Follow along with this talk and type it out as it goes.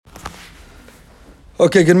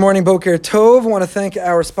Okay, good morning, Boker Tov. I want to thank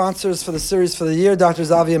our sponsors for the series for the year, Dr.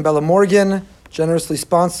 Zavi and Bella Morgan, generously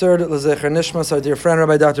sponsored, L'zecher Nishmas, our dear friend,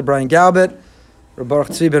 Rabbi Dr. Brian Galbet, Rabbi Baruch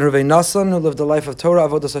Tzvi ben Ruvei Nassan, who lived a life of Torah,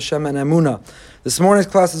 Avodas Hashem, and Emunah. This morning's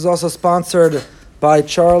class is also sponsored by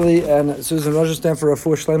Charlie and Susan Rosenstein for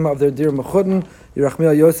Refuah Shlema of their dear Mechutin,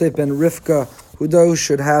 Yerachmiel Yosef ben Rivka Huda, who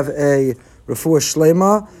should have a Refuah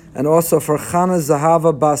Shlema, and also for Chana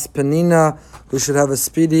Zahava Bas Penina, who should have a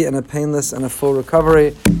speedy and a painless and a full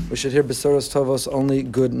recovery. We should hear Besoros Tovos, only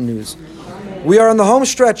good news. We are on the home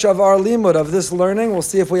stretch of our limud, of this learning. We'll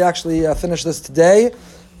see if we actually finish this today,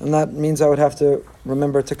 and that means I would have to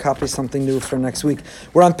remember to copy something new for next week.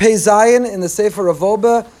 We're on Pei Zayin in the Sefer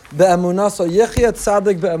Revolba, Be'emunah so Yechya,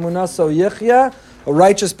 Tzadik Be'emunah so Yechya. A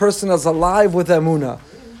righteous person is alive with Emunah.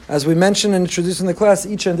 As we mentioned and introduced in the class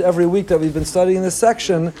each and every week that we've been studying this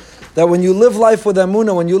section, that when you live life with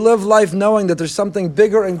Emunah, when you live life knowing that there's something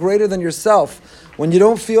bigger and greater than yourself, when you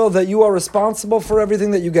don't feel that you are responsible for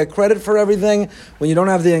everything, that you get credit for everything, when you don't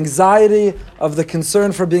have the anxiety of the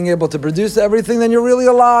concern for being able to produce everything, then you're really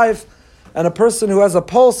alive. And a person who has a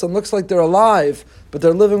pulse and looks like they're alive, but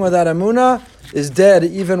they're living without Emunah, is dead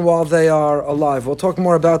even while they are alive. We'll talk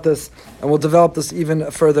more about this, and we'll develop this even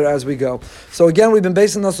further as we go. So again, we've been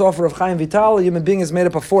basing this off of Chaim Vital. A human being is made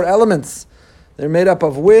up of 4 elements. They're made up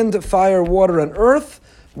of wind, fire, water, and earth.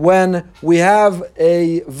 When we have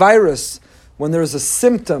a virus, when there is a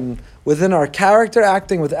symptom within our character,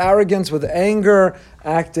 acting with arrogance, with anger,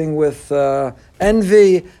 acting with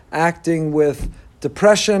envy, acting with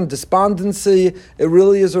depression, despondency, it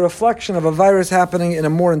really is a reflection of a virus happening in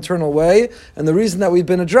a more internal way. And the reason that we've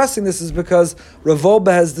been addressing this is because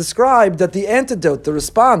Revolba has described that the antidote, the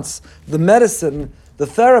response, the medicine, the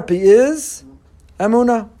therapy is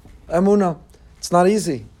Emunah. Emunah. It's not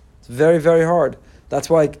easy. It's very, very hard. That's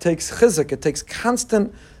why it takes chizuk. It takes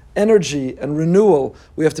constant energy and renewal.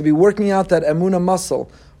 We have to be working out that Emunah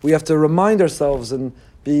muscle. We have to remind ourselves and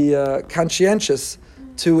be conscientious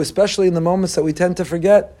to, especially in the moments that we tend to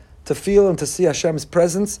forget, to feel and to see Hashem's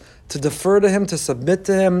presence, to defer to Him, to submit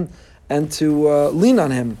to Him, and to lean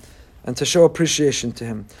on Him, and to show appreciation to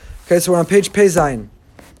Him. Okay, so we're on page Pei Zayin,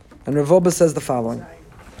 and Revolba says the following: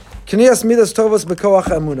 K'niyas midas tovos b'koach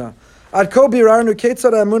emunah. Ad ko birarnu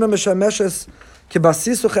ketzad emunah mishameshes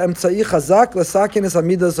kibasisu emtzai chazak l'sakenes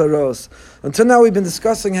amidas aros. Until now, we've been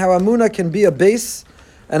discussing how emunah can be a base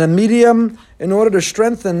and a medium in order to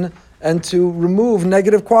strengthen and to remove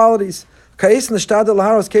negative qualities. So until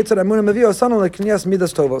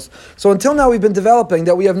now we've been developing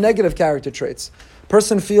that we have negative character traits.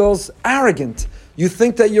 Person feels arrogant. You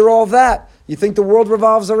think that you're all that. You think the world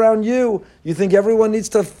revolves around you. You think everyone needs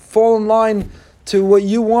to fall in line to what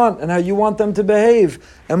you want and how you want them to behave.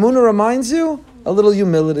 Emunah reminds you a little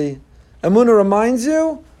humility. Emunah reminds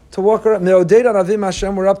you to walk around.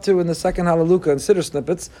 We're up to in the second Hallelujah and Siddur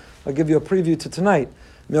snippets. I'll give you a preview to tonight.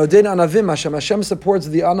 Hashem supports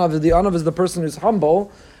the Anav. The Anav is the person who's humble,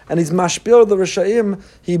 and he's mashpil the Rishayim.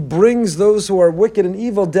 He brings those who are wicked and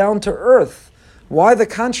evil down to earth. Why the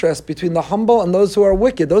contrast between the humble and those who are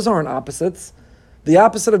wicked? Those aren't opposites. The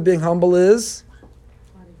opposite of being humble is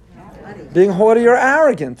being haughty or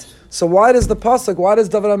arrogant. So why does the pasuk, why does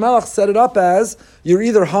David HaMelech set it up as you're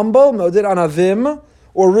either humble, Meoded Anavim,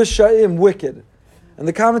 or Rishayim, wicked? And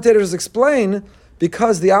the commentators explain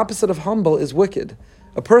because the opposite of humble is wicked.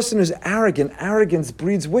 A person who's arrogant, arrogance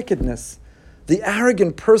breeds wickedness. The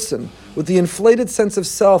arrogant person with the inflated sense of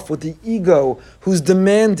self, with the ego, who's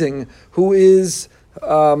demanding, who is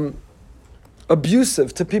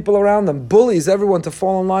abusive to people around them, bullies everyone to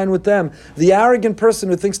fall in line with them. The arrogant person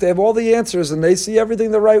who thinks they have all the answers and they see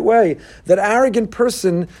everything the right way. That arrogant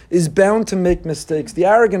person is bound to make mistakes. The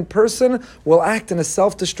arrogant person will act in a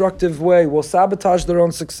self-destructive way, will sabotage their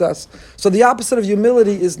own success. So the opposite of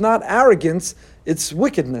humility is not arrogance, it's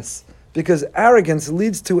wickedness, because arrogance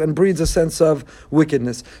leads to and breeds a sense of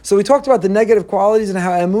wickedness. So we talked about the negative qualities and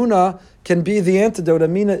how Emunah can be the antidote.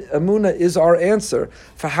 Emunah is our answer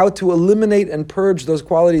for how to eliminate and purge those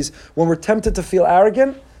qualities. When we're tempted to feel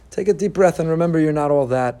arrogant, take a deep breath and remember you're not all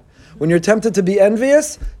that. When you're tempted to be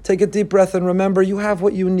envious, take a deep breath and remember you have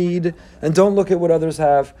what you need and don't look at what others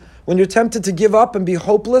have. When you're tempted to give up and be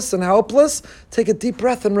hopeless and helpless, take a deep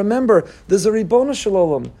breath and remember there's a Ribbono Shel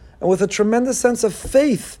Olam. And with a tremendous sense of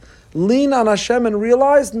faith, lean on Hashem and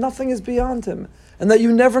realize nothing is beyond Him. And that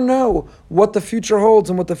you never know what the future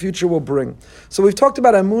holds and what the future will bring. So we've talked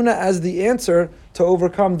about Emunah as the answer to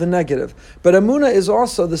overcome the negative. But Emunah is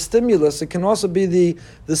also the stimulus. It can also be the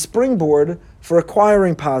springboard for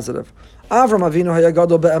acquiring positive. Avram Avinu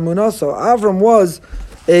Hayagadol be'emunah. So Avram was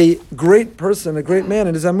a great person, a great man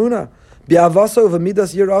in his Emunah. Bi'avaso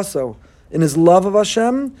v'midas yiraso. in his love of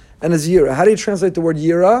Hashem and his yira. How do you translate the word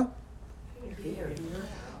yira?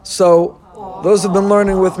 So, those who've been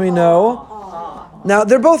learning with me know. Now,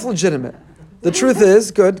 they're both legitimate. The truth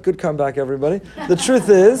is, good comeback, everybody. The truth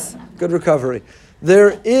is, good recovery.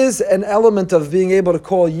 There is an element of being able to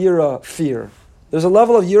call yira fear. There's a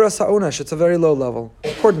level of yira sa'onesh. It's a very low level.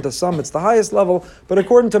 According to some, it's the highest level, but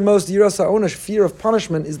according to most, yira sa'onesh, fear of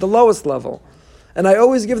punishment, is the lowest level. And I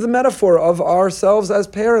always give the metaphor of ourselves as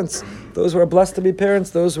parents. Those who are blessed to be parents,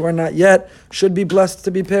 those who are not yet, should be blessed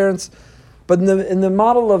to be parents. But in the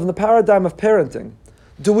model of the paradigm of parenting,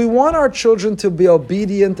 do we want our children to be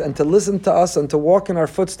obedient and to listen to us and to walk in our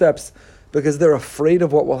footsteps because they're afraid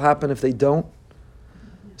of what will happen if they don't?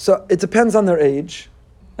 So it depends on their age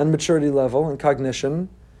and maturity level and cognition.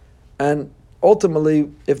 And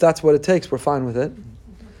ultimately, if that's what it takes, we're fine with it,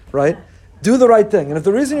 right? Do the right thing. And if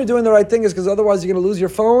the reason you're doing the right thing is because otherwise you're going to lose your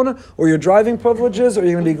phone or your driving privileges or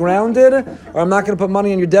you're going to be grounded or I'm not going to put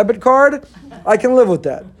money on your debit card, I can live with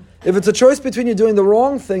that. If it's a choice between you doing the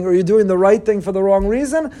wrong thing or you're doing the right thing for the wrong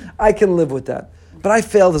reason, I can live with that. But I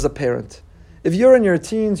failed as a parent. If you're in your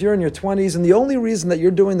teens, you're in your 20s, and the only reason that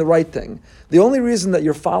you're doing the right thing, the only reason that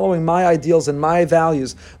you're following my ideals and my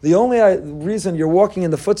values, the only reason you're walking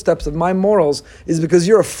in the footsteps of my morals is because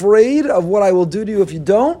you're afraid of what I will do to you if you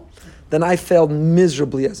don't, then I failed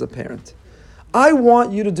miserably as a parent. I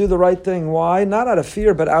want you to do the right thing. Why? Not out of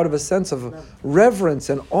fear, but out of a sense of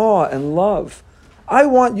reverence and awe and love. I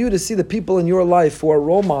want you to see the people in your life who are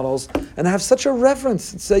role models and have such a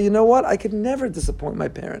reverence and say, you know what? I could never disappoint my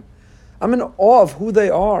parent. I'm in awe of who they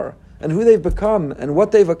are and who they've become and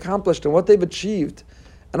what they've accomplished and what they've achieved.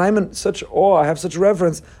 And I'm in such awe, I have such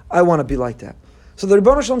reverence, I want to be like that. So the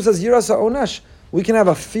Rebbeinu Shalom says, Yira Sa'onesh, we can have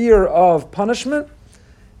a fear of punishment.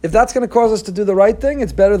 If that's going to cause us to do the right thing,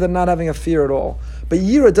 it's better than not having a fear at all. But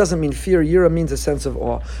Yira doesn't mean fear, Yira means a sense of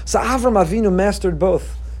awe. So Avram Avinu mastered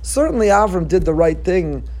both. Certainly Avram did the right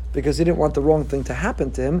thing because he didn't want the wrong thing to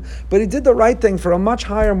happen to him, but he did the right thing for a much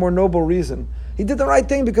higher, more noble reason. He did the right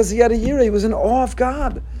thing because he had a yira, he was in awe of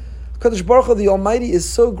God. Kadosh Baruch Hu, the Almighty, is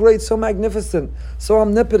so great, so magnificent, so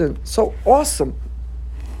omnipotent, so awesome.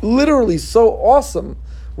 Literally so awesome.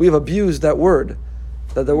 We have abused that word,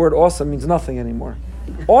 that the word awesome means nothing anymore.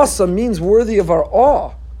 Awesome means worthy of our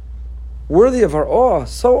awe. Worthy of our awe,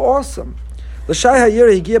 so awesome. The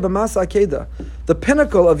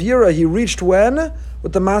pinnacle of Yira he reached when?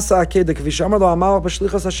 With the Masa Akeda.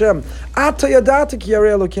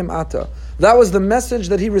 That was the message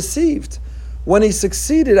that he received when he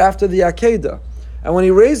succeeded after the Akeda. And when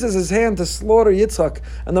he raises his hand to slaughter Yitzchak,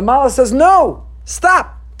 and the Mala says, no,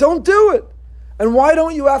 stop, don't do it. And why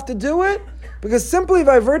don't you have to do it? Because simply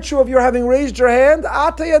by virtue of your having raised your hand,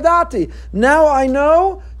 Ata Yadati, now I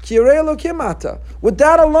know, Kirei Elokim Ata. With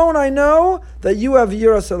that alone I know that you have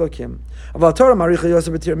Yiras Elokim. But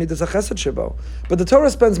the Torah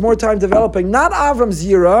spends more time developing not Avram's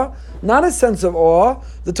Yira, not his sense of awe.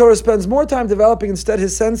 The Torah spends more time developing instead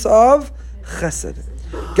his sense of Chesed.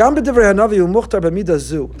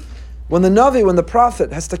 When the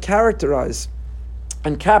prophet has to characterize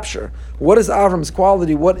and capture what is Avram's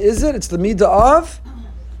quality, what is it? It's the midah of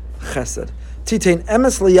Chesed. Titain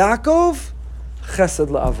emes leYaakov, Chesed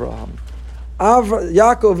leAvraham.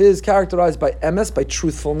 Yaakov is characterized by emes, by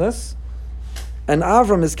truthfulness, and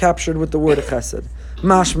Avram is captured with the word Chesed.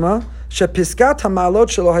 Mashma shepiskat hamalot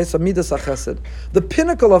shelo haysa midas haChesed. The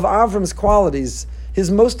pinnacle of Avram's qualities, his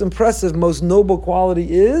most impressive, most noble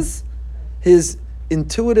quality is his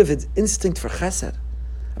intuitive, his instinct for Chesed.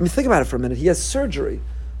 I mean, think about it for a minute. He has surgery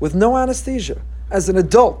with no anesthesia as an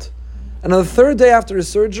adult. And on the third day after his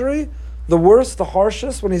surgery, the worst, the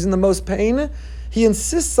harshest, when he's in the most pain, he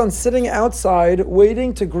insists on sitting outside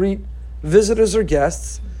waiting to greet visitors or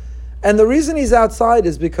guests. And the reason he's outside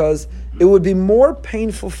is because it would be more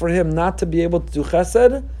painful for him not to be able to do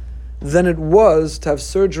Chesed than it was to have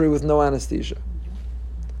surgery with no anesthesia.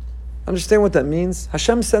 Understand what that means?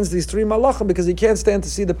 Hashem sends these three malachim because he can't stand to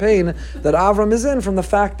see the pain that Avram is in from the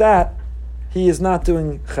fact that he is not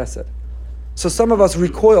doing Chesed. So some of us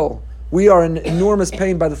recoil. We are in enormous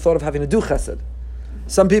pain by the thought of having to do Chesed.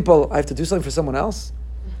 Some people, I have to do something for someone else,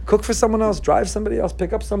 cook for someone else, drive somebody else,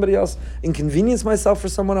 pick up somebody else, inconvenience myself for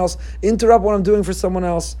someone else, interrupt what I'm doing for someone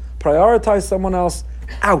else, prioritize someone else.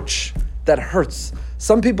 Ouch, that hurts.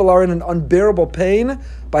 Some people are in an unbearable pain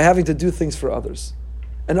by having to do things for others.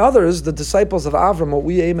 And others, the disciples of Avram, what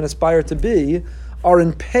we aim and aspire to be, are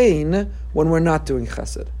in pain when we're not doing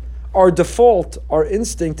Chesed. Our default, our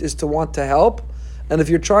instinct is to want to help, and if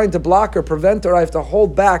you're trying to block or prevent or I have to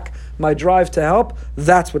hold back my drive to help,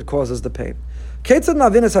 that's what causes the pain. How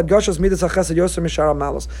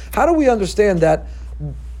do we understand that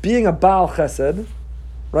being a Baal Chesed,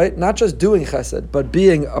 right? Not just doing Chesed, but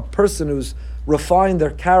being a person who's refined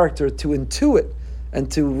their character to intuit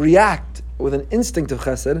and to react with an instinct of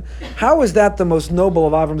Chesed. How is that the most noble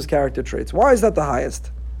of Avram's character traits? Why is that the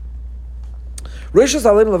highest? How did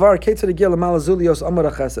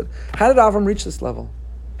Avram reach this level?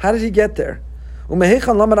 How did he get there? And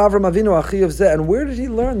where did he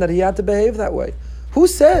learn that he had to behave that way? Who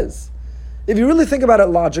says? If you really think about it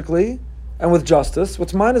logically and with justice,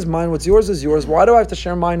 what's mine is mine, what's yours is yours. Why do I have to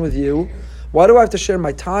share mine with you? Why do I have to share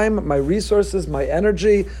my time, my resources, my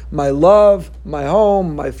energy, my love, my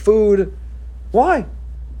home, my food? Why?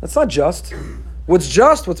 That's not just. What's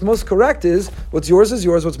just, what's most correct is, what's yours is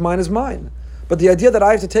yours, what's mine is mine. But the idea that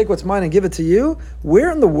I have to take what's mine and give it to you,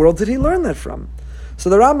 where in the world did he learn that from? So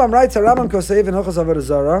the Rambam writes, Rambam Kosev in Hilchos Avodah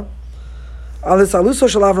Zarah, Al Hisaluso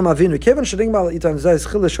Shel Avram Avinu, Kevin Shedingmal Itan Zayis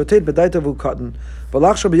Chile Shotet B'Daita V'Katan,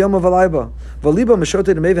 V'Lachsho B'Yom V'Layba, V'Liba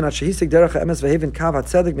Meshotet Mevin At Shehisik Derech HaEmes V'Hevin Kav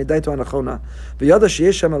HaTzedek Midaito HaNachona, V'Yada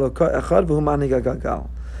Sheyesh Shem Elokah Echad V'Hu Manhig HaGalgal.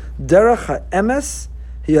 Derech HaEmes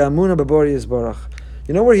Hi Ha'amuna B'Bori Yisborach.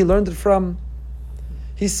 You know where he learned it from?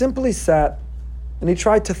 He simply sat and he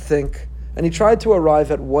tried to think and he tried to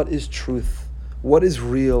arrive at what is truth, what is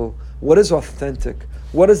real, what is authentic,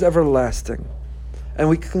 what is everlasting.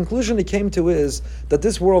 And the conclusion he came to is that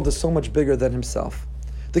this world is so much bigger than himself.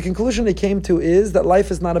 The conclusion he came to is that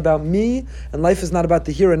life is not about me, and life is not about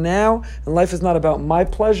the here and now, and life is not about my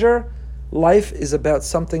pleasure. Life is about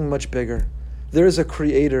something much bigger. There is a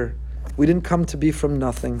creator. We didn't come to be from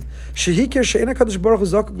nothing. Shehikir she'ena kadosh baruch hu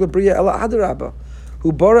zakuk lebriya ela adarabba,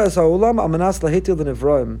 hu bara es ha'olam al manas lahetil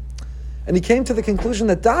l'nevroim. And he came to the conclusion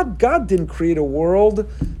that God didn't create a world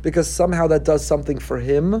because somehow that does something for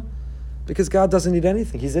him, because God doesn't need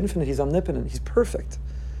anything. He's infinite, he's omnipotent, he's perfect.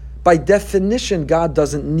 By definition, God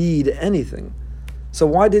doesn't need anything. So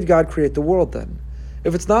why did God create the world then?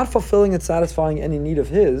 If it's not fulfilling and satisfying any need of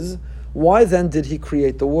his, why then did he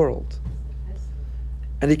create the world?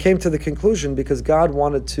 And he came to the conclusion because God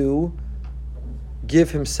wanted to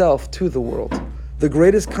give himself to the world. The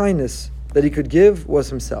greatest kindness that he could give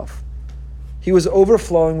was himself. He was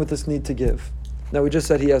overflowing with this need to give. Now we just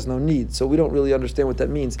said he has no need, so we don't really understand what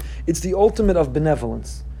that means. It's the ultimate of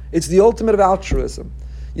benevolence. It's the ultimate of altruism.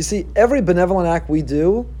 You see, every benevolent act we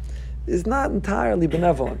do is not entirely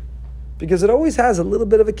benevolent because it always has a little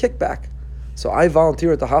bit of a kickback. So I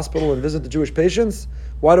volunteer at the hospital and visit the Jewish patients.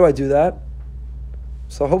 Why do I do that?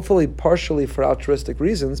 So hopefully partially for altruistic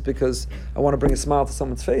reasons because I want to bring a smile to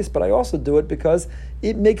someone's face, but I also do it because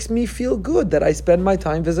it makes me feel good that I spend my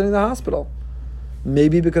time visiting the hospital.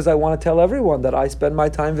 Maybe because I want to tell everyone that I spend my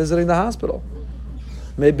time visiting the hospital.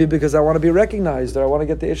 Maybe because I want to be recognized, or I want to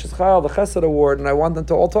get the Ishes Chayil, the Chesed Award, and I want them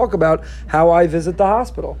to all talk about how I visit the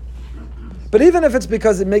hospital. But even if it's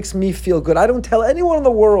because it makes me feel good, I don't tell anyone in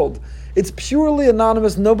the world. It's purely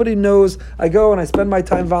anonymous, nobody knows. I go and I spend my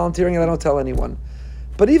time volunteering and I don't tell anyone.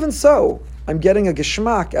 But even so, I'm getting a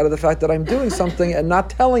geschmack out of the fact that I'm doing something and not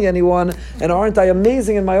telling anyone, and aren't I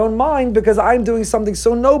amazing in my own mind because I'm doing something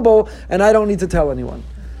so noble and I don't need to tell anyone.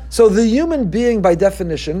 So the human being by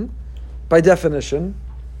definition,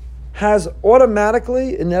 has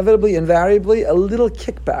automatically, inevitably, invariably, a little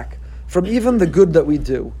kickback from even the good that we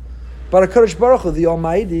do. But HaKadosh Baruch Hu, the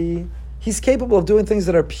Almighty, he's capable of doing things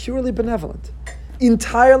that are purely benevolent,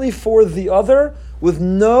 entirely for the other, with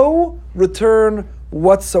no return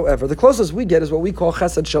whatsoever. The closest we get is what we call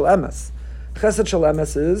Chesed Shel Emes. Chesed Shel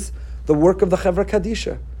Emes is the work of the Chevra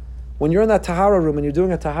Kadisha. When you're in that Tahara room and you're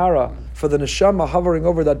doing a Tahara for the Neshama hovering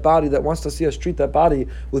over that body that wants to see us treat that body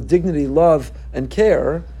with dignity, love, and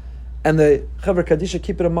care, and the Chevra Kadisha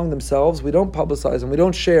keep it among themselves, we don't publicize and we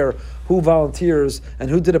don't share who volunteers and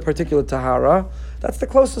who did a particular Tahara, that's the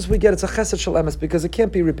closest we get. It's a Chesed Shel Emes because it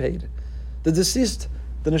can't be repaid. The deceased,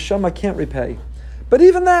 the Neshama can't repay. But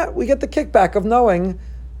even that, we get the kickback of knowing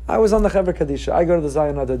I was on the Chevra Kadisha, I go to the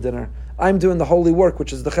Zion Adar dinner, I'm doing the holy work,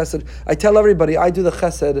 which is the chesed. I tell everybody I do the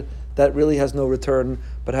chesed that really has no return,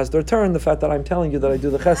 but has the return, the fact that I'm telling you that I do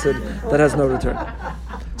the chesed that has no return.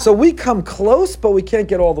 So we come close, but we can't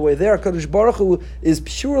get all the way there. Kadosh Baruch Hu is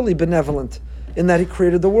purely benevolent in that he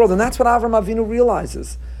created the world. And that's what Avram Avinu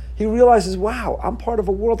realizes. He realizes, wow, I'm part of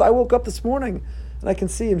a world. I woke up this morning and I can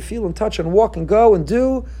see and feel and touch and walk and go and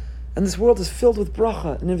do. And this world is filled with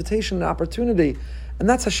bracha, an invitation, an opportunity. And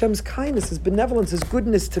that's Hashem's kindness, His benevolence, His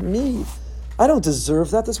goodness to me. I don't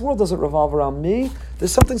deserve that. This world doesn't revolve around me.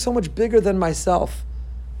 There's something so much bigger than myself.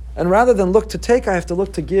 And rather than look to take, I have to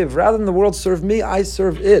look to give. Rather than the world serve me, I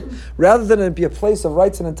serve it. Rather than it be a place of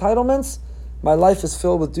rights and entitlements, my life is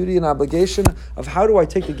filled with duty and obligation of how do I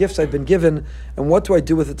take the gifts I've been given and what do I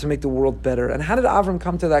do with it to make the world better. And how did Avram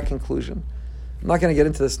come to that conclusion? I'm not going to get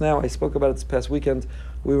into this now. I spoke about it this past weekend.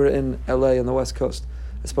 We were in LA on the West Coast.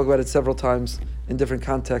 I spoke about it several times in different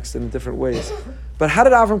contexts and in different ways. But how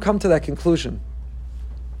did Avram come to that conclusion?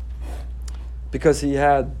 Because he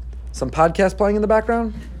had some podcast playing in the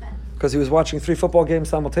background? Because he was watching 3 football games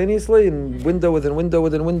simultaneously and window within window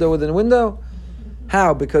within window within window?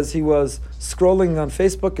 How? Because he was scrolling on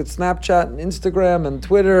Facebook and Snapchat and Instagram and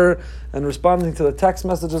Twitter and responding to the text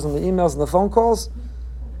messages and the emails and the phone calls?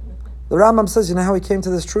 The Rambam says, you know how he came to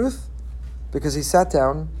this truth? Because he sat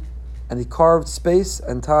down and he carved space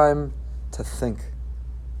and time to think.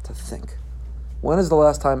 To think. When is the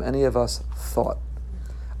last time any of us thought?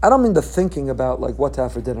 I don't mean the thinking about like what to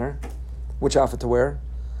have for dinner, which outfit to wear.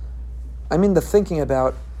 I mean the thinking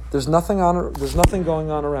about there's nothing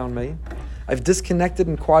going on around me. I've disconnected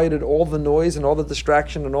and quieted all the noise and all the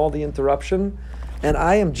distraction and all the interruption, and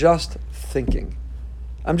I am just thinking.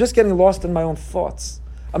 I'm just getting lost in my own thoughts.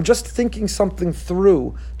 I'm just thinking something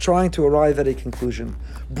through, trying to arrive at a conclusion.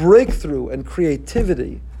 Breakthrough and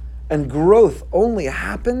creativity and growth only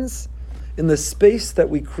happens in the space that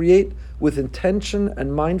we create with intention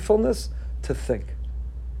and mindfulness to think.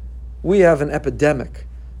 We have an epidemic.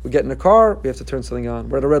 We get in a car, we have to turn something on.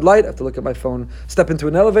 We're at a red light, I have to look at my phone. Step into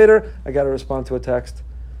an elevator, I got to respond to a text.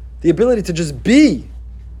 The ability to just be,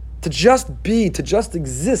 to just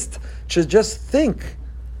exist, to just think.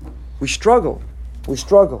 We struggle.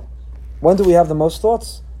 When do we have the most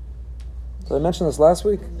thoughts? Did I mention this last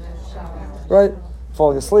week? Right?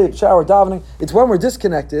 Falling asleep, shower, davening. It's when we're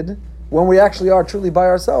disconnected, when we actually are truly by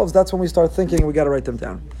ourselves, that's when we start thinking and we got to write them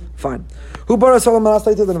down. Fine. So Emunah,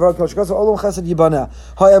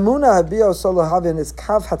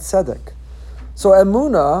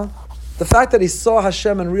 the fact that he saw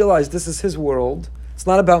Hashem and realized this is his world, it's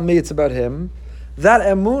not about me, it's about him, that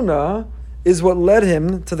Emunah is what led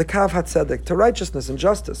him to the Kav HaTzedek, to righteousness and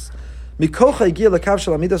justice. So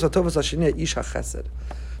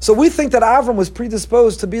we think that Avram was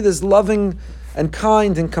predisposed to be this loving and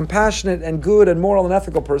kind and compassionate and good and moral and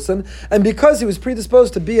ethical person, and because he was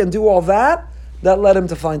predisposed to be and do all that, that led him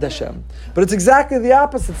to find Hashem. But it's exactly the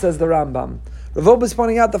opposite, says the Rambam. Rav Wolbe is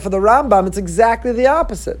pointing out that for the Rambam, it's exactly the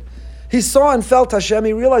opposite. He saw and felt Hashem,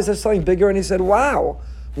 he realized there's something bigger, and he said, wow,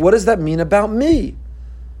 what does that mean about me?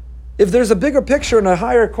 If there's a bigger picture and a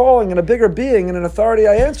higher calling and a bigger being and an authority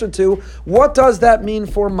I answer to, what does that mean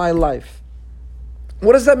for my life?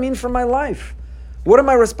 What does that mean for my life? What are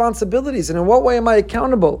my responsibilities and in what way am I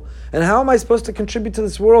accountable? And how am I supposed to contribute to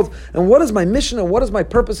this world? And what is my mission and what is my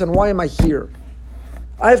purpose and why am I here?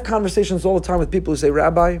 I have conversations all the time with people who say,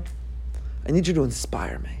 Rabbi, I need you to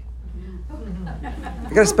inspire me. I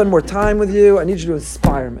got to spend more time with you. I need you to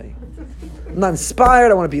inspire me. I'm not inspired.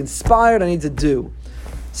 I want to be inspired. I need to do.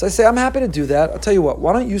 So I say, I'm happy to do that. I'll tell you what,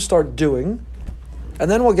 why don't you start doing, and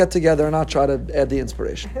then we'll get together and I'll try to add the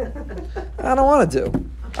inspiration. I don't want to do.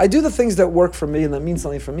 I do the things that work for me and that mean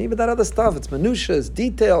something for me, but that other stuff, it's minutiae, it's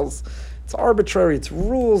details, it's arbitrary, it's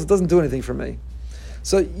rules, it doesn't do anything for me.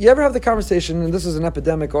 So you ever have the conversation, and this is an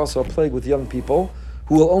epidemic also, a plague with young people,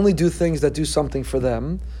 who will only do things that do something for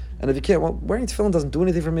them, and if you can't, well, wearing tefillin doesn't do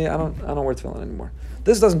anything for me, I don't wear tefillin anymore.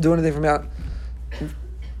 This doesn't do anything for me.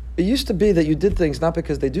 It used to be that you did things not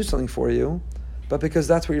because they do something for you, but because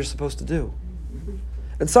that's what you're supposed to do.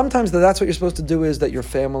 And sometimes that's what you're supposed to do is that your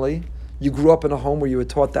family, you grew up in a home where you were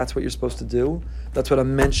taught that's what you're supposed to do. That's what a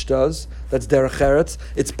mensch does. That's derech eretz.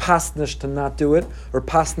 It's pasnish to not do it, or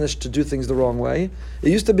pasnish to do things the wrong way. It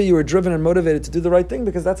used to be you were driven and motivated to do the right thing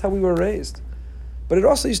because that's how we were raised. But it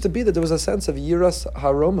also used to be that there was a sense of yiras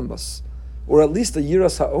haromimus, or at least a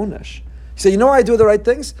yiras haonesh. You say, you know why I do the right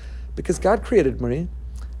things? Because God created me,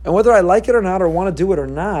 and whether I like it or not, or want to do it or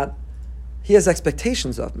not, He has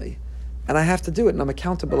expectations of me. And I have to do it, and I'm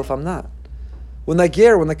accountable if I'm not. When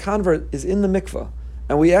the convert is in the mikveh,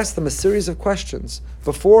 and we ask them a series of questions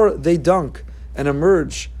before they dunk and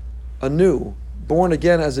emerge anew, born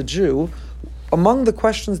again as a Jew, among the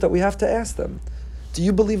questions that we have to ask them, do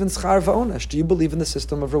you believe in schar va'onesh? Do you believe in the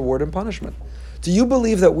system of reward and punishment? Do you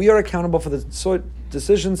believe that we are accountable for the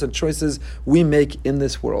decisions and choices we make in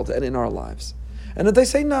this world and in our lives? And if they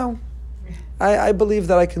say no, I believe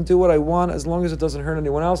that I can do what I want as long as it doesn't hurt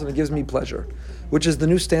anyone else and it gives me pleasure, which is the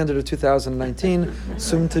new standard of 2019,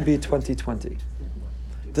 soon to be 2020.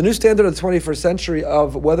 The new standard of the 21st century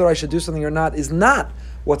of whether I should do something or not is not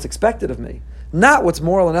what's expected of me, not what's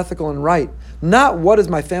moral and ethical and right, not what has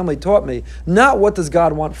my family taught me, not what does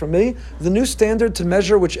God want from me. The new standard to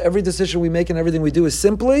measure which every decision we make and everything we do is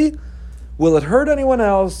simply, will it hurt anyone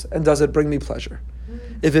else and does it bring me pleasure?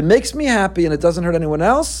 If it makes me happy and it doesn't hurt anyone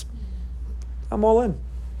else, I'm all in.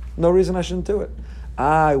 No reason I shouldn't do it.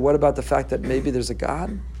 What about the fact that maybe there's a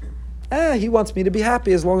God? He wants me to be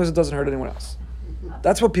happy as long as it doesn't hurt anyone else.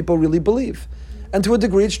 That's what people really believe. And to a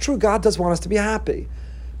degree, it's true. God does want us to be happy.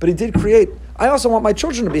 But he did create, I also want my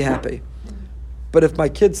children to be happy. But if my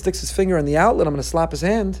kid sticks his finger in the outlet, I'm going to slap his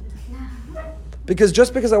hand. Because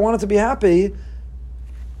just because I want him to be happy,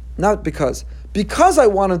 because I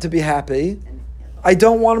want him to be happy, I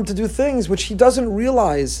don't want him to do things which he doesn't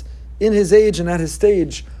realize in his age and at his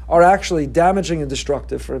stage are actually damaging and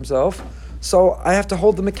destructive for himself. So I have to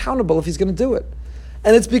hold them accountable if he's going to do it.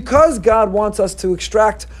 And it's because God wants us to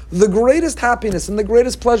extract the greatest happiness and the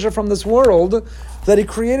greatest pleasure from this world that he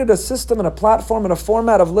created a system and a platform and a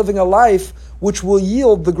format of living a life which will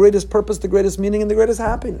yield the greatest purpose, the greatest meaning, and the greatest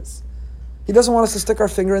happiness. He doesn't want us to stick our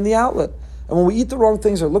finger in the outlet. And when we eat the wrong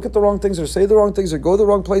things or look at the wrong things or say the wrong things or go the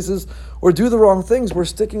wrong places or do the wrong things, we're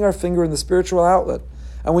sticking our finger in the spiritual outlet.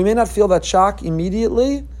 And we may not feel that shock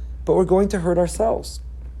immediately, but we're going to hurt ourselves.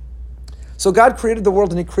 So God created the world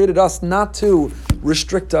and he created us not to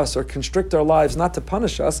restrict us or constrict our lives, not to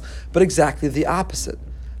punish us, but exactly the opposite.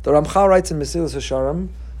 The Ramchal writes in Mesilas Yesharim, and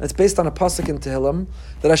it's based on a pasuk in Tehillim,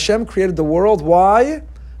 that Hashem created the world. Why?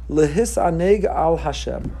 Lehis aneg al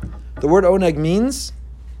Hashem. The word oneg means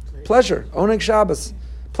pleasure. Oneg Shabbos.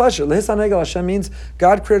 Pleasure. Lehis aneg al Hashem means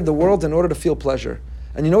God created the world in order to feel pleasure.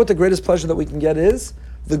 And you know what the greatest pleasure that we can get is?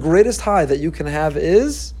 The greatest high that you can have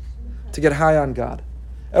is to get high on God.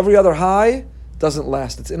 Every other high doesn't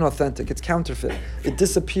last. It's inauthentic. It's counterfeit. It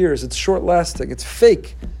disappears. It's short-lasting. It's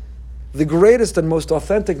fake. The greatest and most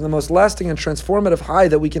authentic, and the most lasting and transformative high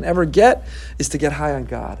that we can ever get is to get high on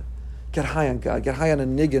God. Get high on God. Get high on a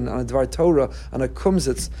niggin, on a Dvar Torah, on a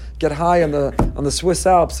kumsitz. Get high on the Swiss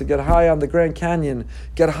Alps. Get high on the Grand Canyon.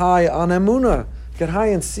 Get high on Emunah. Get high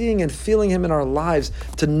in seeing and feeling him in our lives.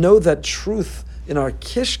 To know that truth in our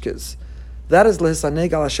kishkas. That is Lehis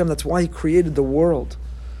aneg al Hashem. That's why he created the world.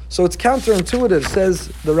 So it's counterintuitive, says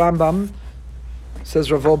the Rambam,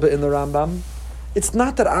 says Rav Wolbe in the Rambam. It's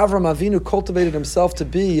not that Avram Avinu cultivated himself to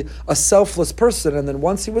be a selfless person, and then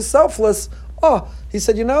once he was selfless, he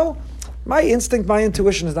said, my instinct, my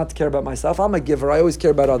intuition is not to care about myself. I'm a giver. I always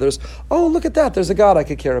care about others. Oh, look at that. There's a God I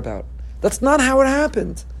could care about. That's not how it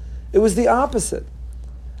happened. It was the opposite.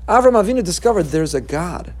 Avram Avinu discovered there's a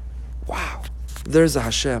God. Wow. There's a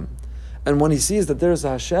Hashem. And when he sees that there's a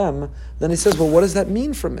Hashem, then he says, well, what does that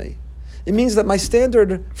mean for me? It means that my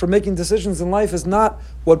standard for making decisions in life is not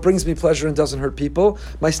what brings me pleasure and doesn't hurt people.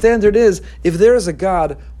 My standard is, if there is a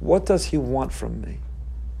God, what does he want from me?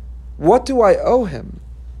 What do I owe him?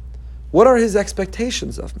 What are his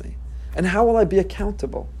expectations of me? And how will I be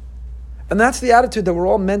accountable? And that's the attitude that we're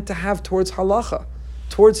all meant to have towards halacha,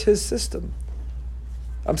 towards his system.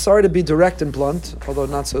 I'm sorry to be direct and blunt, although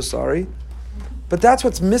not so sorry, but that's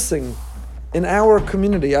what's missing in our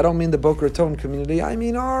community. I don't mean the Boca Raton community, I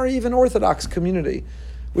mean our even Orthodox community,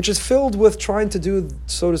 which is filled with trying to do,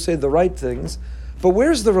 so to say, the right things. But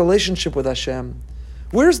where's the relationship with Hashem?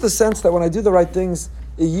 Where's the sense that when I do the right things,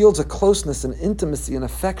 it yields a closeness, an intimacy, an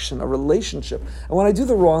affection, a relationship? And when I do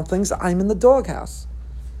the wrong things, I'm in the doghouse.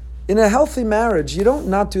 In a healthy marriage, you don't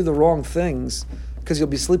not do the wrong things because you'll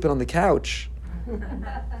be sleeping on the couch.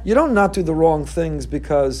 You don't not do the wrong things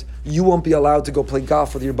because you won't be allowed to go play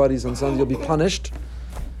golf with your buddies on Sunday. You'll be punished.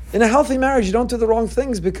 In a healthy marriage, you don't do the wrong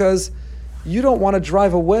things because you don't want to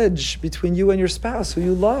drive a wedge between you and your spouse who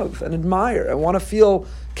you love and admire and want to feel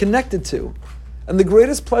connected to. And the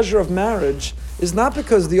greatest pleasure of marriage is not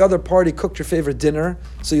because the other party cooked your favorite dinner,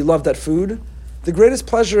 so you love that food. The greatest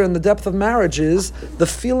pleasure in the depth of marriage is the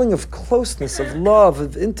feeling of closeness, of love,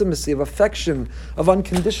 of intimacy, of affection, of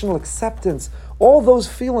unconditional acceptance. All those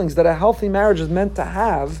feelings that a healthy marriage is meant to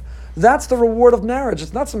have, that's the reward of marriage.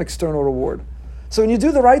 It's not some external reward. So when you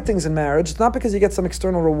do the right things in marriage, it's not because you get some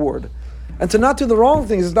external reward. And to not do the wrong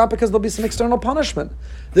things is not because there'll be some external punishment.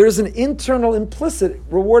 There is an internal, implicit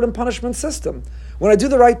reward and punishment system. When I do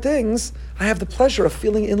the right things, I have the pleasure of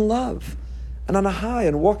feeling in love and on a high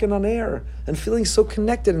and walking on air and feeling so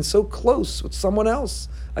connected and so close with someone else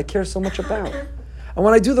I care so much about. And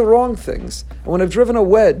when I do the wrong things, and when I've driven a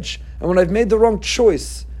wedge, and when I've made the wrong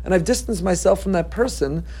choice, and I've distanced myself from that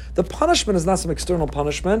person, the punishment is not some external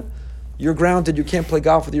punishment. You're grounded, you can't play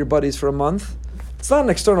golf with your buddies for a month. It's not an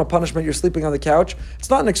external punishment, you're sleeping on the couch. It's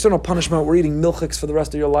not an external punishment, we're eating milchiks for the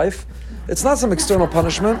rest of your life. It's not some external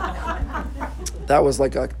punishment. That was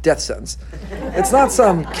like a death sentence. It's not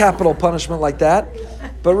some capital punishment like that,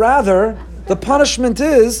 but rather, the punishment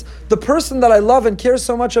is the person that I love and care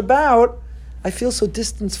so much about, I feel so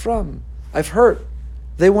distanced from. I've hurt.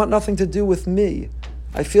 They want nothing to do with me.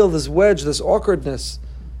 I feel this wedge, this awkwardness.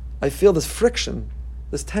 I feel this friction,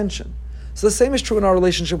 this tension. So the same is true in our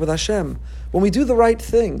relationship with Hashem. When we do the right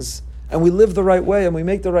things, and we live the right way and we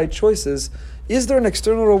make the right choices, is there an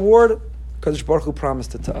external reward? Kadosh Baruch Hu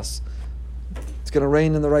promised it to us. It's going to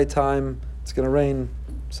rain in the right time. It's going to rain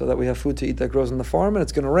so that we have food to eat that grows on the farm, and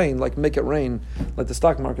it's going to rain, like make it rain, like the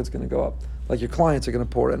stock market's going to go up, like your clients are going to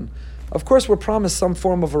pour in. Of course, we're promised some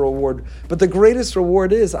form of a reward, but the greatest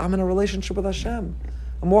reward is I'm in a relationship with Hashem.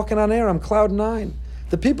 I'm walking on air. I'm cloud nine.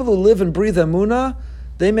 The people who live and breathe emunah,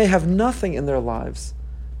 they may have nothing in their lives,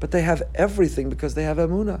 but they have everything because they have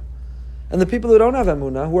emunah. And the people who don't have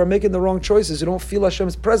emunah, who are making the wrong choices, who don't feel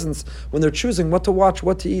Hashem's presence when they're choosing what to watch,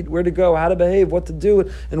 what to eat, where to go, how to behave, what to do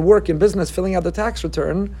in work, in business, filling out the tax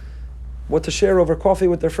return, what to share over coffee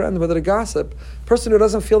with their friends, whether to gossip. A person who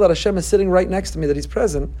doesn't feel that Hashem is sitting right next to me, that He's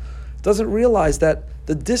present, doesn't realize that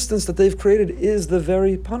the distance that they've created is the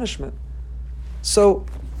very punishment. So,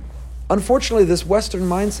 unfortunately, this Western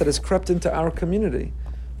mindset has crept into our community,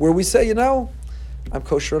 where we say, I'm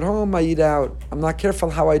kosher at home, I eat out. I'm not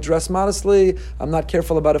careful how I dress modestly. I'm not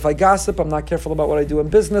careful about if I gossip. I'm not careful about what I do in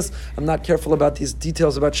business. I'm not careful about these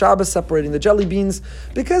details about Shabbos, separating the jelly beans.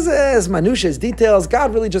 Because as minutiae, as details,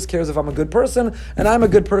 God really just cares if I'm a good person, and I'm a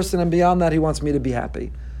good person, and beyond that, He wants me to be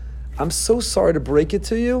happy. I'm so sorry to break it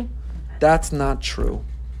to you. That's not true.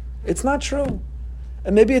 It's not true.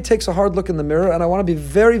 And maybe it takes a hard look in the mirror, and I want to be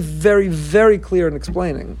very, very, very clear in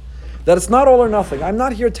explaining that it's not all or nothing. I'm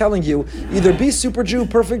not here telling you either be super Jew,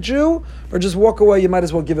 perfect Jew, or just walk away. You might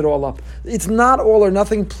as well give it all up. It's not all or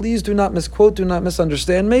nothing. Please do not misquote, do not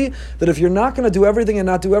misunderstand me, that if you're not going to do everything and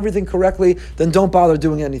not do everything correctly, then don't bother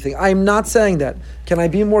doing anything. I'm not saying that. Can I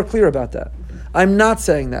be more clear about that? I'm not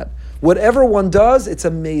saying that. Whatever one does, it's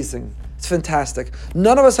amazing. It's fantastic.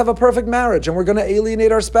 None of us have a perfect marriage, and we're going to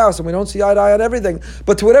alienate our spouse, and we don't see eye to eye on everything.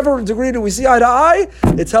 But to whatever degree do we see eye to eye,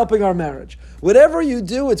 it's helping our marriage. Whatever you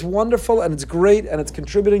do, it's wonderful, and it's great, and it's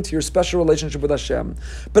contributing to your special relationship with Hashem.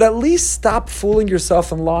 But at least stop fooling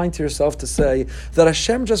yourself and lying to yourself to say that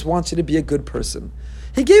Hashem just wants you to be a good person.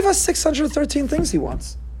 He gave us 613 things He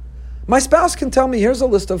wants. My spouse can tell me, here's a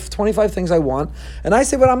list of 25 things I want, and I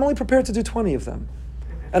say, but I'm only prepared to do 20 of them.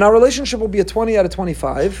 And our relationship will be a 20 out of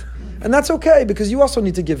 25, and that's okay, because you also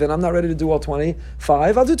need to give in. I'm not ready to do all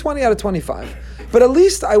 25. I'll do 20 out of 25. But at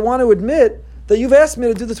least I want to admit that you've asked me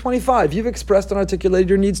to do the 25. You've expressed and articulated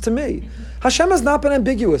your needs to me. Hashem has not been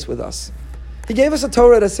ambiguous with us. He gave us a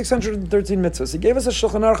Torah that has 613 mitzvahs. He gave us a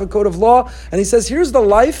Shulchan Aruch, a code of law, and He says, here's the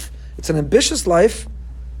life. It's an ambitious life,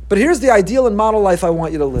 but here's the ideal and model life I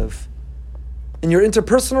want you to live. In your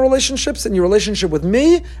interpersonal relationships, in your relationship with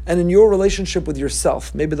me, and in your relationship with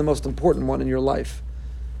yourself, maybe the most important one in your life,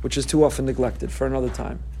 which is too often neglected for another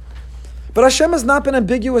time. But Hashem has not been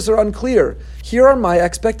ambiguous or unclear. Here are my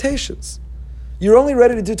expectations. You're only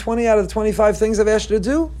ready to do 20 out of the 25 things I've asked you to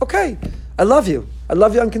do? Okay, I love you. I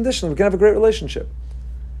love you unconditionally. We can have a great relationship.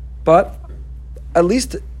 But at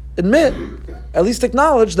least admit, at least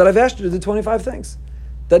acknowledge that I've asked you to do 25 things.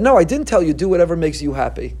 That no, I didn't tell you do whatever makes you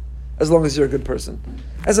happy, as long as you're a good person.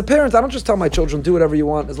 As a parent, I don't just tell my children, do whatever you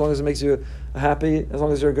want, as long as it makes you happy, as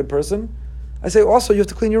long as you're a good person. I say, also, you have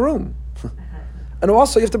to clean your room. And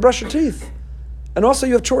also, you have to brush your teeth. And also,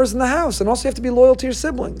 you have chores in the house. And also, you have to be loyal to your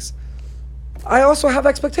siblings. I also have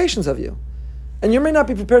expectations of you. And you may not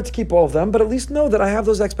be prepared to keep all of them, but at least know that I have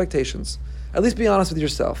those expectations. At least be honest with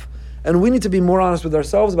yourself. And we need to be more honest with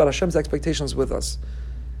ourselves about Hashem's expectations with us.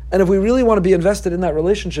 And if we really want to be invested in that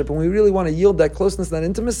relationship, and we really want to yield that closeness and that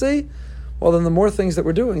intimacy, well, then the more things that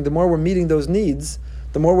we're doing, the more we're meeting those needs,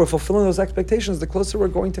 the more we're fulfilling those expectations, the closer we're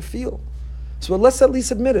going to feel. So let's at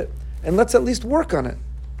least admit it, and let's at least work on it.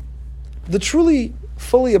 The truly,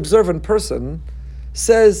 fully observant person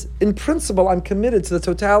says, in principle, I'm committed to the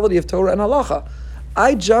totality of Torah and Halacha.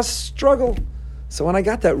 I just struggle. So when I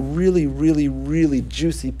got that really, really, really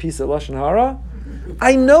juicy piece of Lashon Hara,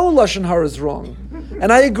 I know Lashon Hara is wrong.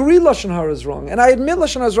 And I agree Lashon Hara is wrong. And I admit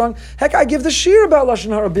Lashon Hara is wrong. Heck, I give the shir about Lashon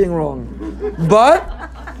Hara being wrong. But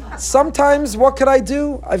sometimes, what could I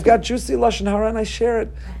do? I've got juicy Lashon Hara and I share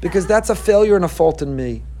it, because that's a failure and a fault in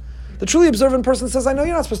me. The truly observant person says, I know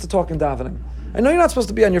you're not supposed to talk in davening. I know you're not supposed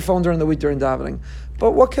to be on your phone during the week during davening.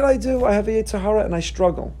 But what can I do? I have a Yetzer Hara and I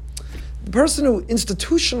struggle. The person who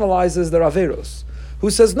institutionalizes their averos, who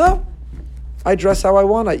says, no, I dress how I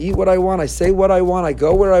want, I eat what I want, I say what I want, I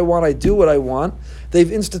go where I want, I do what I want.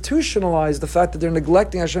 They've institutionalized the fact that they're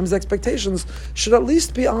neglecting Hashem's expectations, should at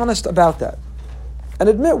least be honest about that. And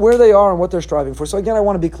admit where they are and what they're striving for. So again, I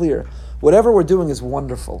want to be clear. Whatever we're doing is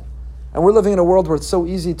wonderful. And we're living in a world where it's so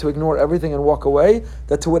easy to ignore everything and walk away,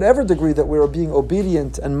 that to whatever degree that we're being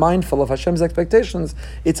obedient and mindful of Hashem's expectations,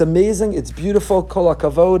 it's amazing, it's beautiful, kol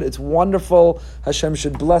hakavod, it's wonderful, Hashem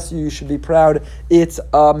should bless you, you should be proud, it's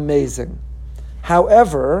amazing.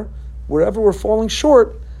 However, wherever we're falling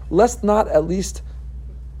short, let's not at least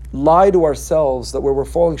lie to ourselves that where we're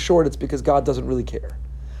falling short, it's because God doesn't really care.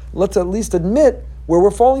 Let's at least admit where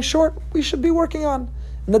we're falling short, we should be working on.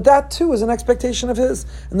 And that too is an expectation of His.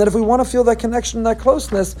 And that if we want to feel that connection, that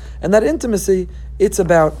closeness, and that intimacy, it's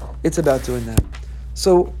about doing that.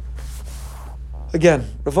 So, again,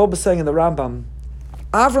 Rav Wolbe saying in the Rambam,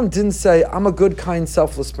 Avram didn't say, I'm a good, kind,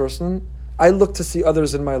 selfless person. I look to see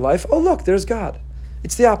others in my life. Oh, look, there's God.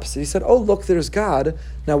 It's the opposite. He said, oh, look, there's God.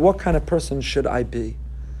 Now, what kind of person should I be?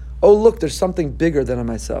 Oh, look, there's something bigger than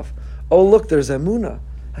myself. Oh, look, there's Emunah.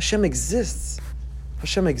 Hashem exists.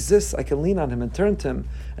 Hashem exists. I can lean on Him and turn to Him.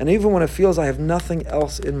 And even when it feels I have nothing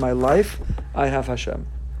else in my life, I have Hashem.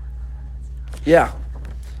 Yeah.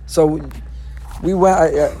 So we went.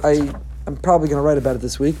 I'm probably going to write about it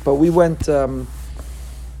this week. But we went.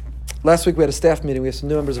 Last week we had a staff meeting. We have some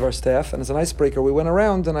new members of our staff, and as an icebreaker, we went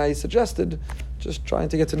around and I suggested, just trying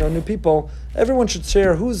to get to know new people, everyone should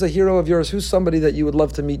share who's a hero of yours, who's somebody that you would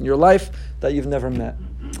love to meet in your life that you've never met.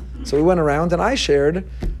 So we went around and I shared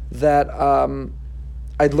that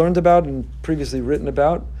I'd learned about and previously written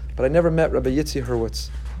about, but I never met Rabbi Yitzi Hurwitz,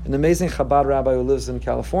 an amazing Chabad rabbi who lives in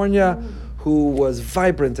California, who was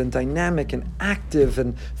vibrant and dynamic and active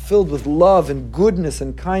and filled with love and goodness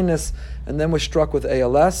and kindness, and then was struck with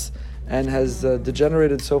ALS and has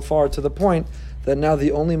degenerated so far to the point that now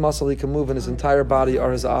the only muscle he can move in his entire body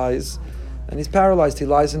are his eyes. And he's paralyzed. He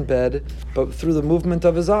lies in bed, but through the movement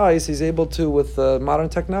of his eyes, he's able to, with modern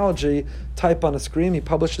technology, type on a screen. He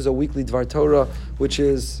publishes a weekly Dvar Torah, which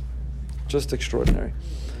is just extraordinary.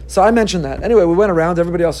 So I mentioned that. Anyway, we went around.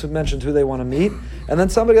 Everybody else mentioned who they want to meet. And then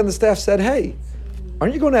somebody on the staff said, hey,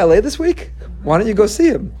 aren't you going to LA this week? Why don't you go see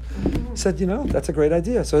him? He said, that's a great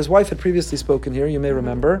idea. So his wife had previously spoken here, you may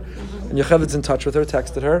remember. And Yocheved's in touch with her,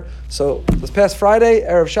 texted her. So this past Friday,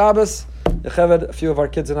 Erev Shabbos, Yocheved, a few of our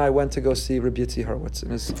kids and I went to go see Rabbi Yitzi Hurwitz in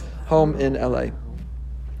his home in LA.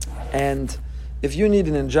 And if you need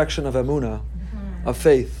an injection of emunah, of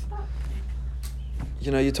faith,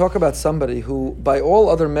 you talk about somebody who, by all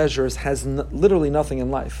other measures, has literally nothing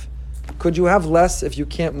in life. Could you have less if you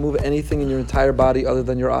can't move anything in your entire body other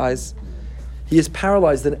than your eyes? He is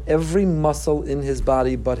paralyzed in every muscle in his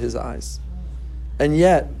body but his eyes. And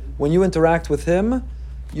yet, when you interact with him,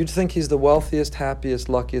 you'd think he's the wealthiest, happiest,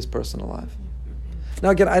 luckiest person alive.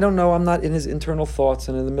 Now again, I don't know, I'm not in his internal thoughts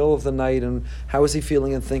and in the middle of the night and how is he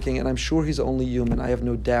feeling and thinking, and I'm sure he's only human, I have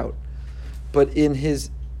no doubt. But in his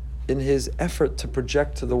effort to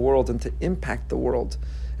project to the world and to impact the world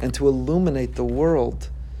and to illuminate the world,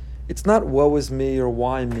 it's not woe is me or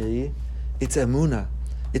why me, it's emunah.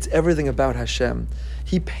 It's everything about Hashem.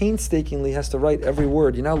 He painstakingly has to write every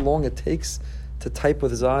word. You know how long it takes to type with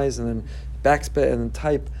his eyes and then backspace and then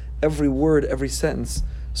type every word, every sentence.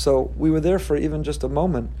 So we were there for even just a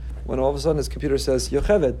moment when all of a sudden his computer says,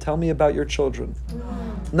 Yocheved, tell me about your children.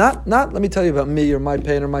 Not let me tell you about me or my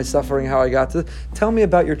pain or my suffering, how I got to. Tell me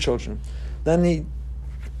about your children. Then he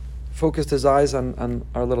focused his eyes on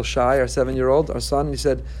our little Shai, our 7-year-old, our son, and he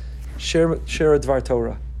said, share a Dvar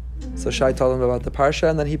Torah. So Shai told him about the Parsha,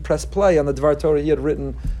 and then he pressed play on the Dvar Torah he had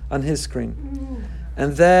written on his screen.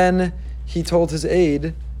 And then he told his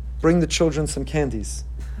aide, bring the children some candies.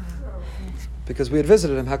 Because we had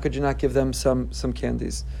visited him, how could you not give them some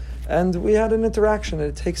candies? And we had an interaction, and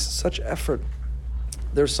it takes such effort.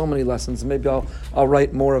 There's so many lessons, and maybe I'll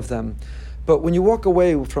write more of them. But when you walk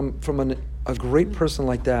away from a great person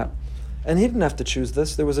like that, and he didn't have to choose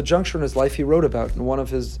this, there was a juncture in his life he wrote about in one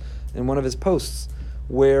of his posts,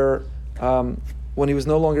 where when he was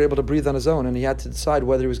no longer able to breathe on his own and he had to decide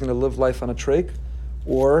whether he was going to live life on a trach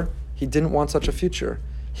or he didn't want such a future.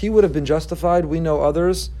 He would have been justified. We know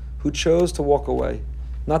others who chose to walk away,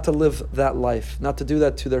 not to live that life, not to do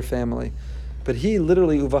that to their family. But he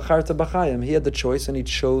literally, uvacharta b'chayim, he had the choice and he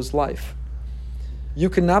chose life. You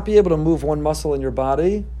cannot be able to move one muscle in your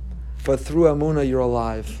body, but through emunah you're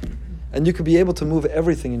alive. And you could be able to move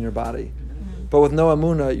everything in your body, but with no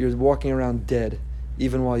emunah you're walking around dead,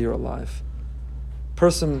 even while you're alive.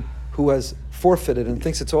 Person who has forfeited and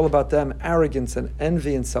thinks it's all about them, arrogance and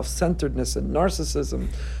envy and self-centeredness and narcissism.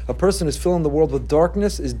 A person who's filling the world with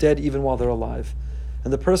darkness is dead even while they're alive.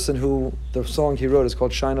 And the person who, the song he wrote is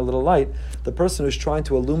called Shine a Little Light, the person who's trying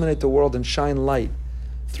to illuminate the world and shine light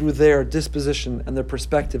through their disposition and their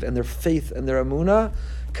perspective and their faith and their emunah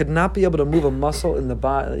could not be able to move a muscle in the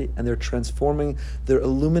body, and they're transforming, they're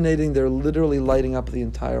illuminating, they're literally lighting up the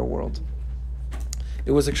entire world.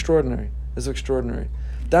 It was extraordinary. It's extraordinary.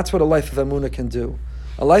 That's what a life of emunah can do.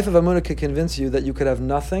 A life of emunah can convince you that you could have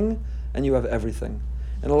nothing and you have everything.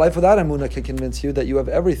 And a life without emunah can convince you that you have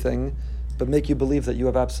everything but make you believe that you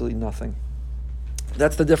have absolutely nothing.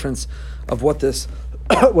 That's the difference of what this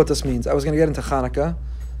what this means. I was going to get into Hanukkah,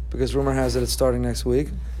 because rumor has it it's starting next week.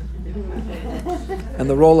 And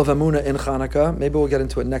the role of Emunah in Hanukkah. Maybe we'll get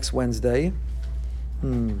into it next Wednesday,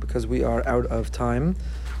 because we are out of time.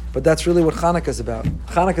 But that's really what Hanukkah is about.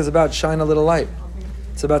 Hanukkah is about shine a little light.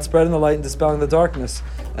 It's about spreading the light and dispelling the darkness.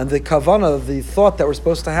 And the kavanah, the thought that we're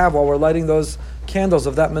supposed to have while we're lighting those candles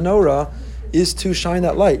of that menorah, is to shine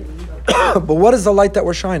that light. But what is the light that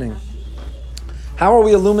we're shining? How are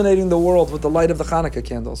we illuminating the world with the light of the Hanukkah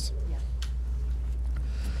candles?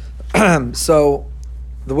 So,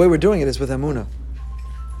 the way we're doing it is with Emunah.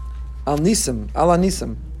 Al Nisim, Ala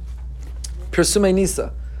Nisim. Pirsumei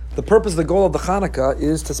Nisa. The purpose, the goal of the Hanukkah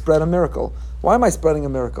is to spread a miracle. Why am I spreading a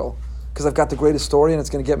miracle? Because I've got the greatest story and it's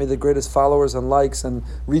going to get me the greatest followers and likes and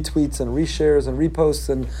retweets and reshares and reposts,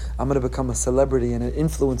 and I'm going to become a celebrity and an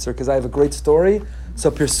influencer because I have a great story.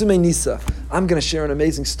 So Pirsumei Nisa. I'm going to share an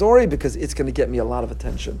amazing story because it's going to get me a lot of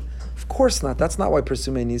attention. Of course not. That's not why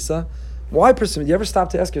Pirsumei Nisa. Why Pirsumei? Do you ever stop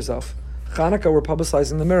to ask yourself? Hanukkah, we're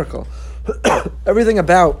publicizing the miracle. Everything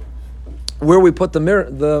about where we put the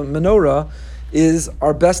menorah is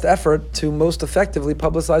our best effort to most effectively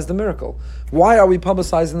publicize the miracle. Why are we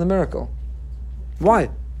publicizing the miracle? Why?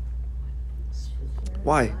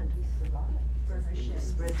 Why?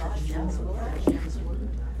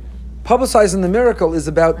 Publicizing the miracle is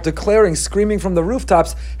about declaring, screaming from the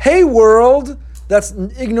rooftops, hey world, that's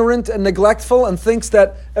ignorant and neglectful and thinks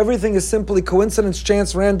that everything is simply coincidence,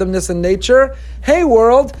 chance, randomness, and nature. Hey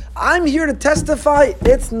world, I'm here to testify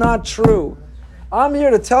it's not true. I'm here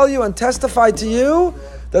to tell you and testify to you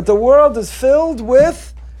that the world is filled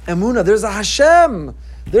with Emunah. There's a Hashem.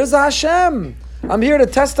 There's a Hashem. I'm here to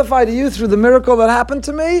testify to you through the miracle that happened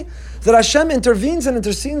to me, that Hashem intervenes and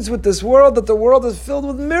intercedes with this world, that the world is filled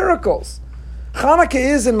with miracles. Hanukkah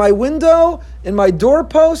is in my window, in my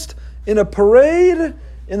doorpost, in a parade,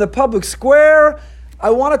 in the public square. I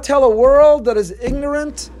want to tell a world that is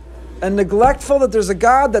ignorant and neglectful that there's a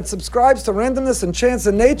God that subscribes to randomness and chance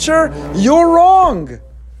and nature. You're wrong.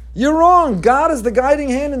 You're wrong. God is the guiding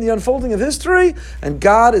hand in the unfolding of history, and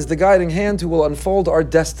God is the guiding hand who will unfold our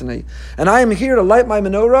destiny. And I am here to light my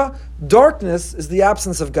menorah. Darkness is the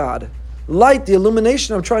absence of God. Light, the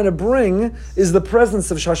illumination I'm trying to bring, is the presence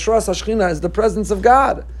of Shashras Hashchina, is the presence of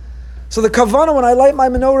God. So the kavanah when I light my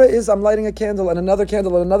menorah is I'm lighting a candle and another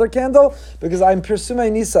candle and another candle because I'm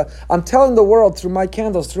Pirsumei Nisa. I'm telling the world through my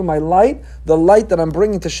candles, through my light, the light that I'm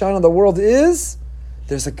bringing to shine on the world is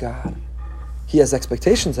there's a God. He has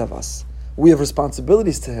expectations of us. We have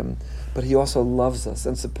responsibilities to Him, but He also loves us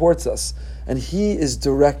and supports us. And He is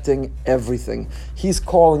directing everything. He's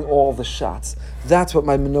calling all the shots. That's what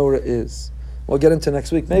my menorah is. We'll get into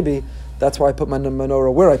next week. Maybe that's why I put my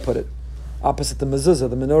menorah where I put it. Opposite the mezuzah.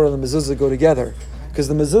 The menorah and the mezuzah go together. Because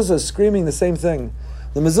the mezuzah is screaming the same thing.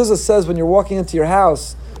 The mezuzah says when you're walking into your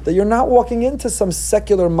house that you're not walking into some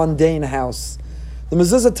secular, mundane house. The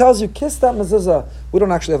mezuzah tells you, kiss that mezuzah. We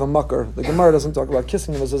don't actually have a mucker. The Gemara doesn't talk about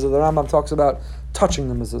kissing the mezuzah. The Rambam talks about touching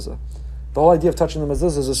the mezuzah. The whole idea of touching the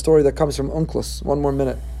mezuzah is a story that comes from Onkelos. One more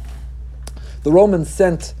minute. The Romans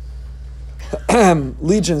sent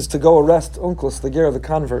legions to go arrest Onkelos, the ger, the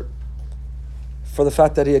convert, for the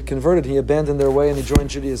fact that he had converted. He abandoned their way and he joined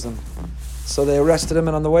Judaism. So they arrested him,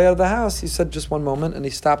 and on the way out of the house, he said, just one moment, and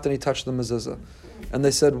he stopped and he touched the mezuzah. And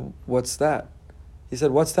they said, what's that? He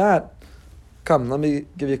said, what's that? Come, let me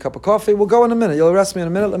give you a cup of coffee. We'll go in a minute. You'll arrest me in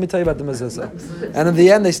a minute. Let me tell you about the mezuzah. And in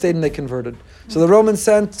the end, they stayed and they converted. So the Romans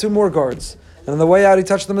sent 2 more guards. And on the way out, he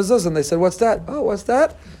touched the mezuzah, and they said, what's that? Oh, what's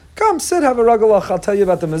that? Come, sit, have a ragalach. I'll tell you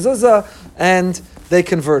about the mezuzah. And they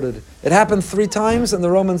converted. It happened 3 times, and the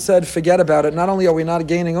Romans said, forget about it. Not only are we not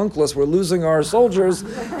gaining Onkelos, we're losing our soldiers,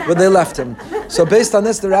 but they left him. So based on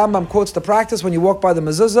this, the Rambam quotes the practice. When you walk by the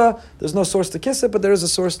mezuzah, there's no source to kiss it, but there is a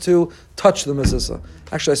source to touch the mezuzah.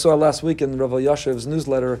 Actually, I saw last week in Rav Elyashiv's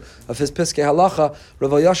newsletter of his Piskei Halacha,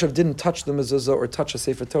 Rav Elyashiv didn't touch the mezuzah or touch a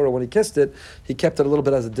Sefer Torah when he kissed it. He kept it a little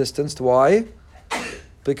bit as a distance. Why?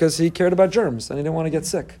 Because he cared about germs and he didn't want to get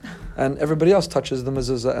sick. And everybody else touches the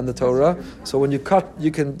mezuzah and the Torah. So when you cut,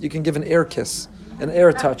 you can give an air kiss, an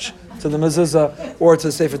air touch to the mezuzah or to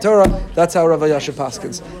the Sefer Torah. That's how Rav Elyashiv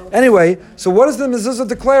paskins. Anyway, so what is the mezuzah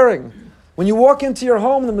declaring? When you walk into your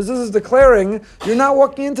home, the mezuzah is declaring you're not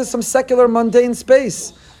walking into some secular, mundane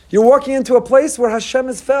space. You're walking into a place where Hashem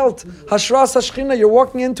is felt. Hashras Hashchina. You're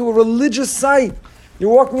walking into a religious site.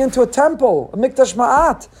 You're walking into a temple, a mikdash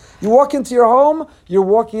ma'at. You walk into your home, you're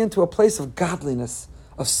walking into a place of godliness,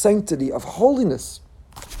 of sanctity, of holiness.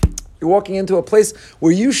 You're walking into a place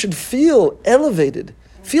where you should feel elevated,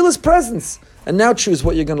 feel His presence. And now choose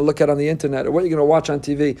what you're going to look at on the internet or what you're going to watch on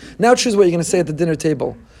TV. Now choose what you're going to say at the dinner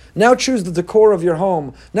table. Now choose the decor of your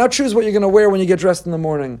home. Now choose what you're going to wear when you get dressed in the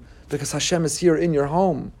morning, because Hashem is here in your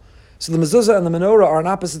home. So the mezuzah and the menorah are on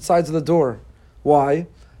opposite sides of the door. Why?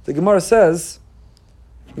 The Gemara says,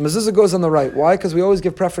 the mezuzah goes on the right. Why? Because we always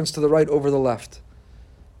give preference to the right over the left.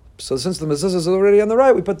 So since the mezuzah is already on the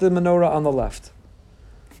right, we put the menorah on the left.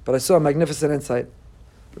 But I saw a magnificent insight.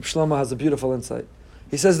 Reb Shlomo has a beautiful insight.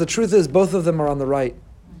 He says the truth is both of them are on the right.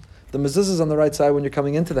 The mezuzah is on the right side when you're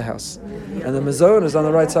coming into the house. And the mezuzah is on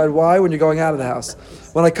the right side. Why? When you're going out of the house.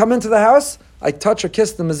 When I come into the house, I touch or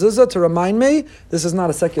kiss the mezuzah to remind me this is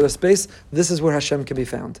not a secular space. This is where Hashem can be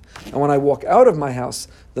found. And when I walk out of my house,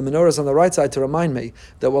 the menorah is on the right side to remind me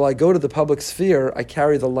that while I go to the public sphere, I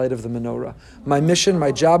carry the light of the menorah. My mission,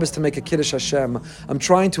 my job is to make a Kiddush Hashem. I'm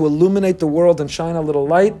trying to illuminate the world and shine a little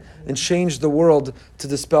light and change the world to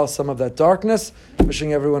dispel some of that darkness.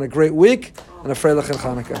 Wishing everyone a great week and a Freilich and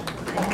Chanukah.